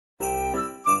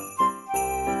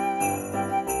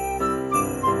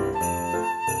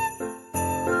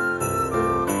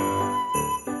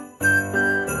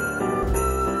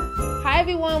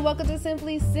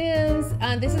Ashley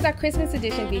Sims. This is our Christmas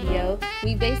edition video.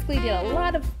 We basically did a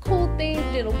lot of cool things.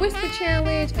 We did a whisper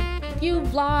challenge, a few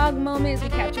vlog moments. We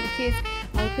captured the kids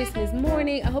on Christmas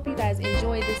morning. I hope you guys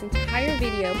enjoyed this entire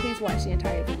video. Please watch the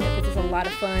entire video because it's a lot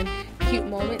of fun, cute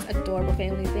moments, adorable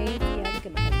family things. Yeah, look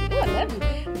at my husband. Oh, I love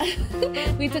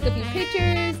you. We took a few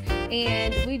pictures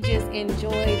and we just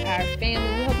enjoyed our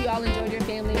family. We hope you all enjoyed your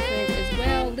family and friends as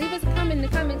well. Leave us a comment in the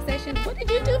comment section. What did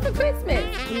you do for Christmas?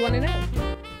 We want to know.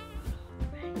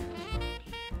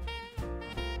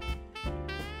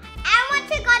 I want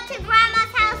to go to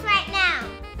Grandma's house right now.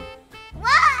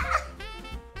 What?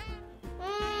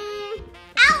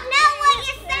 I don't know what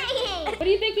you're saying. What do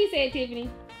you think he said, Tiffany?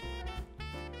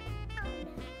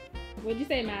 What'd you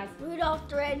say, Miles? Rudolph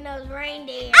the Red-Nosed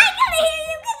Reindeer. I gotta hear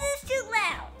you because it's too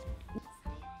loud.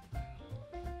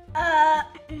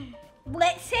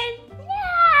 Blitzen?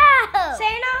 No!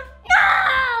 Santa?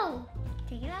 No!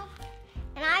 Take it off.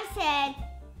 And I said,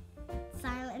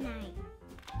 Silent Night.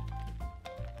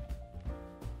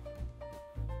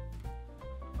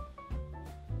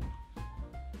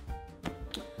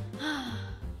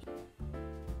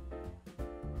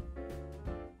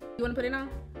 You wanna put it on?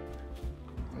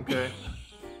 Okay.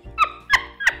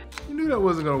 You knew that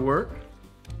wasn't gonna work.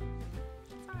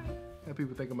 Sorry. Have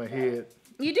people think of my head.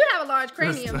 You do have a large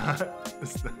cranium.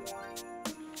 It's not.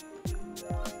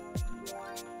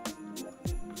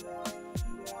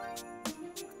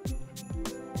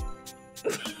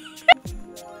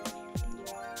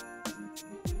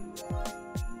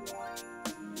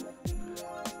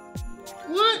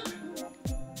 What?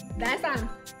 That's time.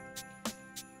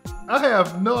 I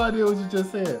have no idea what you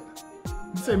just said.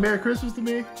 You say Merry Christmas to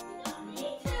me?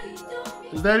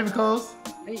 Is that even close?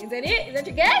 Is that it? Is that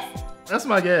your guess? That's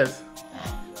my guess.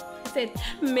 It said,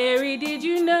 Mary, did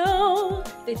you know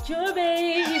that your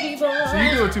baby boy? So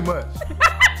you doing too much.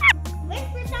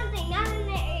 Whisper something, not in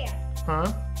the ear.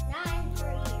 Huh? Not in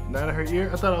her ear. Not in her ear?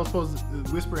 I thought I was supposed to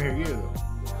whisper in her ear though.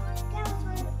 That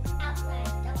was outside.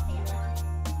 Don't say it loud.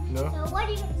 No? So what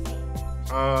are you gonna say?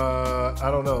 I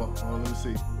don't know. Let me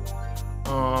see.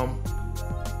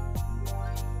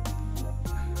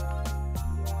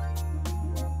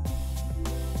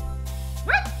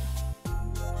 What?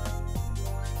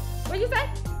 What'd you say?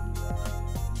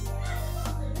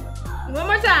 One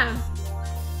more time.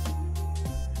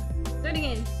 Do it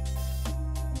again.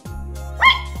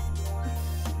 What?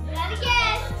 You gotta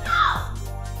guess. No.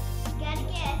 You gotta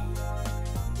guess.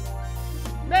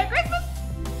 Merry Christmas?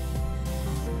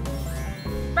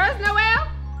 First Noel?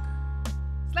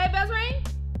 Sleigh bells ring?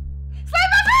 Sleigh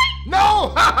bells ring? No!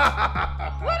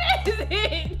 What is it?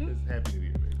 It's Happy New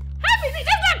Year, baby. Happy New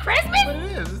That's not Christmas? But it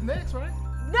is. It's next, right?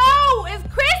 No, it's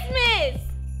Christmas.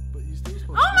 But you still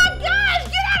supposed Oh to my do gosh,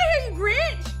 get out of here, you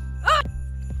Grinch.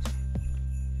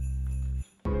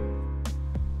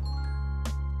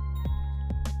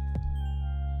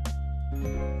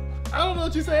 I don't know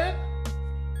what you said.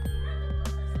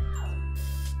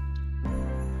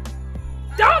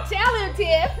 Don't tell him,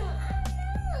 Tiff.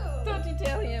 Don't you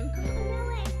tell him. Come here.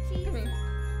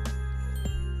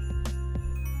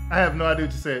 I have no idea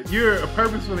what you said. You're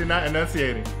purposefully not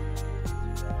enunciating.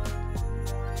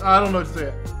 I don't know what you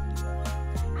said.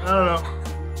 I don't know.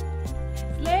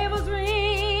 Sleigh bells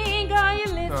ring, are you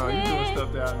listening? No, you're doing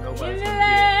stuff that nobody's In the gonna get.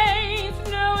 lane,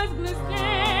 snow is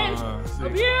glistening. See, A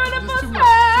beautiful just too much,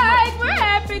 sight, too we're much.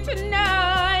 happy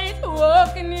tonight,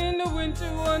 walking in the winter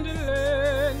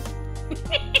wonderland.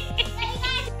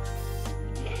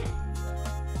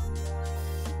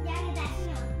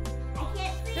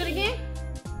 Do it again.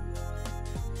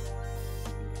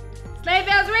 Sleigh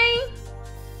bells ring.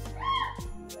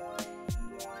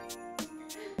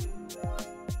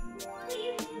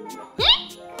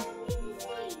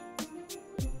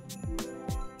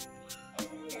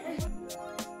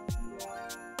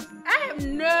 I have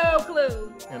no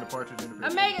clue. And the partridge in the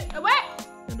I'm pantry. making what?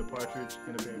 And the partridge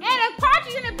in the pantry. And a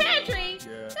partridge in the pantry.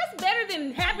 Yeah. That's better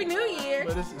than Happy New Year.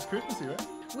 But it's Christmassy, right?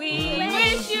 We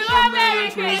wish you a Merry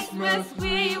Christmas.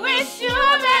 We wish you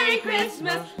a Merry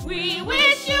Christmas. We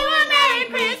wish you a Merry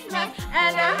Christmas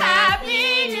and a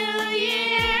Happy New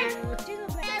Year.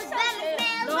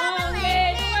 Long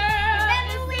may the world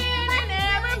is in and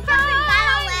never find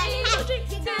you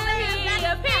till he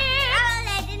appears.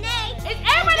 Is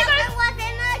everybody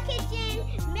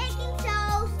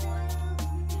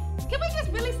Can we just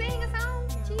really sing a song?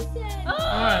 She said. Oh. All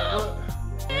right. Well,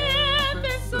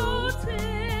 It's so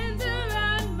tender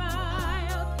and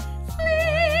mild,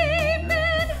 sleep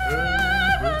in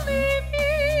heavenly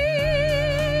peace.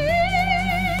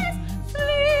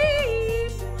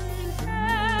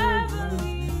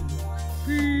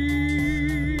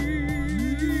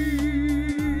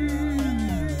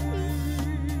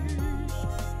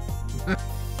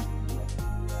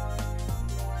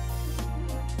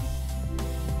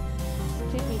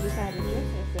 Tiffany decided to dress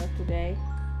herself today.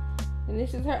 And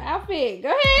this is her outfit. Go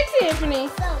ahead, Tiffany.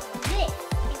 So this.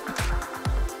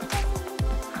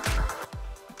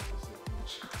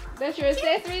 That's your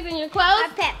accessories and your clothes? My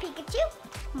pet Pikachu.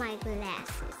 My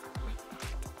glasses.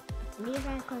 These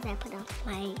are the clothes I put on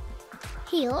my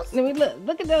heels. Let me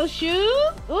look at those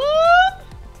shoes. Ooh.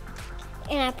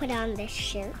 And I put on this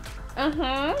shirt.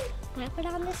 Uh-huh. And I put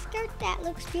on this skirt that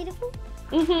looks beautiful.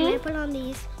 Mm-hmm. And I put on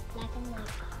these black and white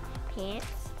pants.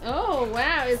 Oh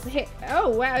wow,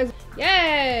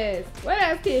 yes. What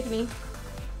else, Tiffany?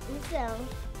 And so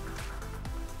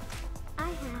I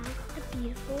have a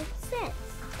beautiful set.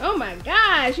 Oh my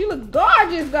gosh, you look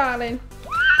gorgeous, darling.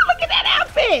 Wow, look at that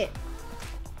outfit.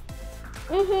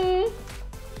 Mm-hmm.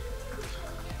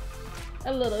 A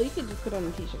little. You could just put on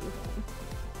a t-shirt.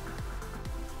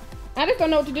 I just don't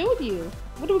know what to do with you.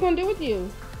 What are we gonna do with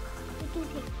you?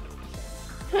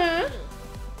 Huh?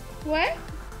 What?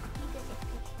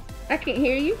 I can't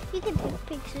hear you. You can take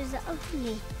pictures of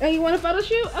me. Oh, you want a photo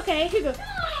shoot? Okay, here you go.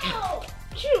 No!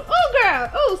 Shoot. Oh, girl.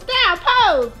 Oh, style.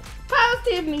 Pose. Pose,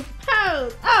 Tiffany.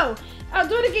 Pose. Oh,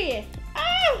 do it again.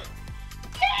 Oh,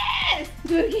 yes.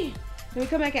 Do it again. Let me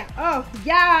come back out. Oh,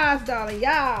 yes, darling.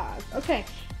 Yes. Okay.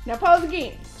 Now pose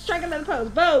again. Strike another pose.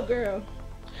 Vogue, girl.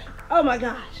 Oh, my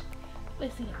gosh.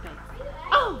 Let's see that face.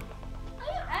 Oh. Are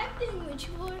you acting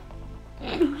mature?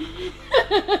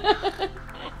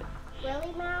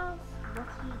 Really, Mouse? What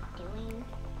are you doing?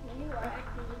 You are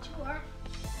acting mature.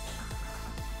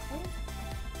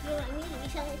 You want me to be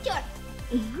so mature?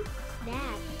 Mm-hmm.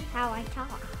 That's how I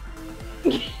talk.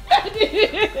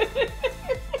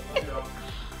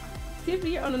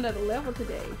 Tiffany, you're on another level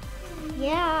today.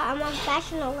 Yeah, I'm on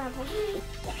fashionable level.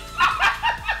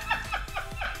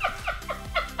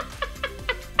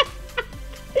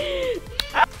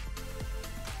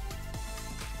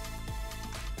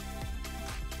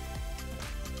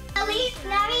 Feliz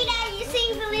Navidad, you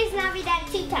sing Feliz Navidad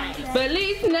 2 times.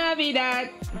 Feliz Navidad.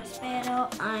 Prospero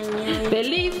año.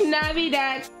 Feliz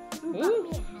Navidad.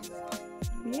 Ooh.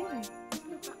 Yeah.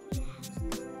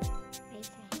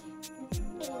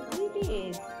 We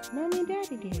did. Mommy and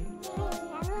Daddy did. I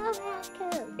love how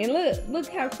cool. And look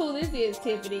how cool this is,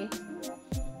 Tiffany.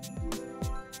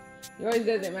 Yours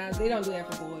doesn't matter. They don't do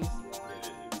that for boys.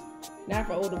 Not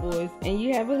for older boys. And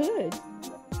you have a hood.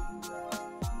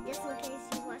 Just in case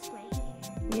you wash my hair.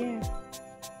 Yeah.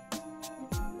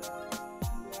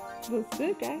 Looks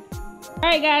good, guys. All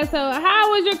right, guys. So,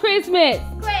 how was your Christmas?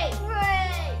 Great.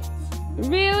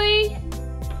 Really?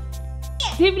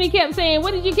 Yeah. Tiffany kept saying,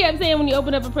 what did you kept saying when you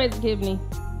opened up a present, Tiffany?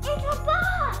 It's a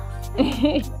box.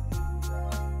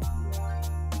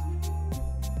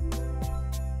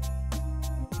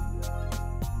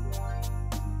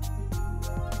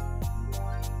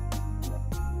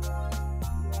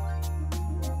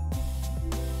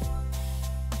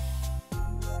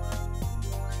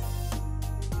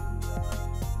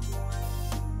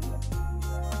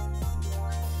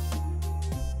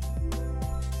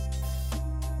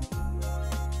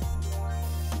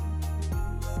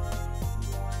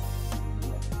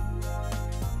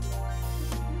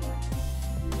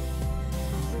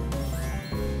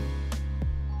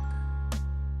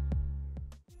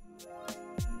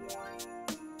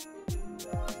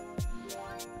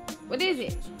 What is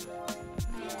it?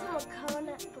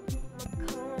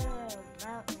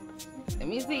 Let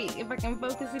me see if I can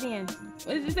focus it in.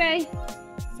 What did you say?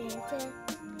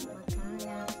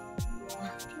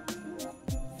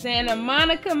 Santa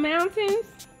Monica Mountains?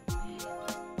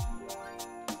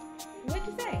 What'd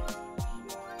you say?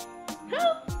 Who?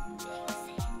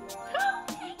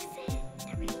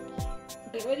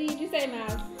 What did you say,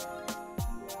 Miles?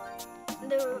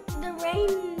 The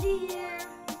reindeer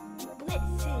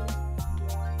blitzing.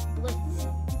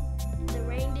 The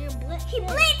reindeer blitz. He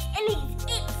blitz and he's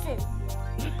itzing.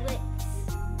 Blitz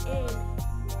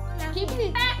and Keep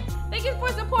it back. Thank you for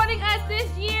supporting us this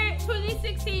year.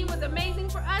 2016 was amazing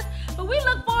for us, but we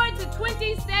look forward to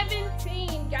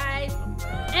 2017, guys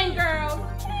and girls.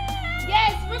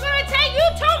 Yes, we're gonna take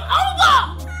YouTube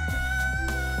over.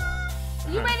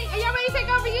 You ready? Are y'all ready to take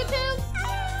over YouTube?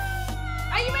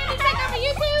 Are you ready to take over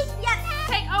YouTube?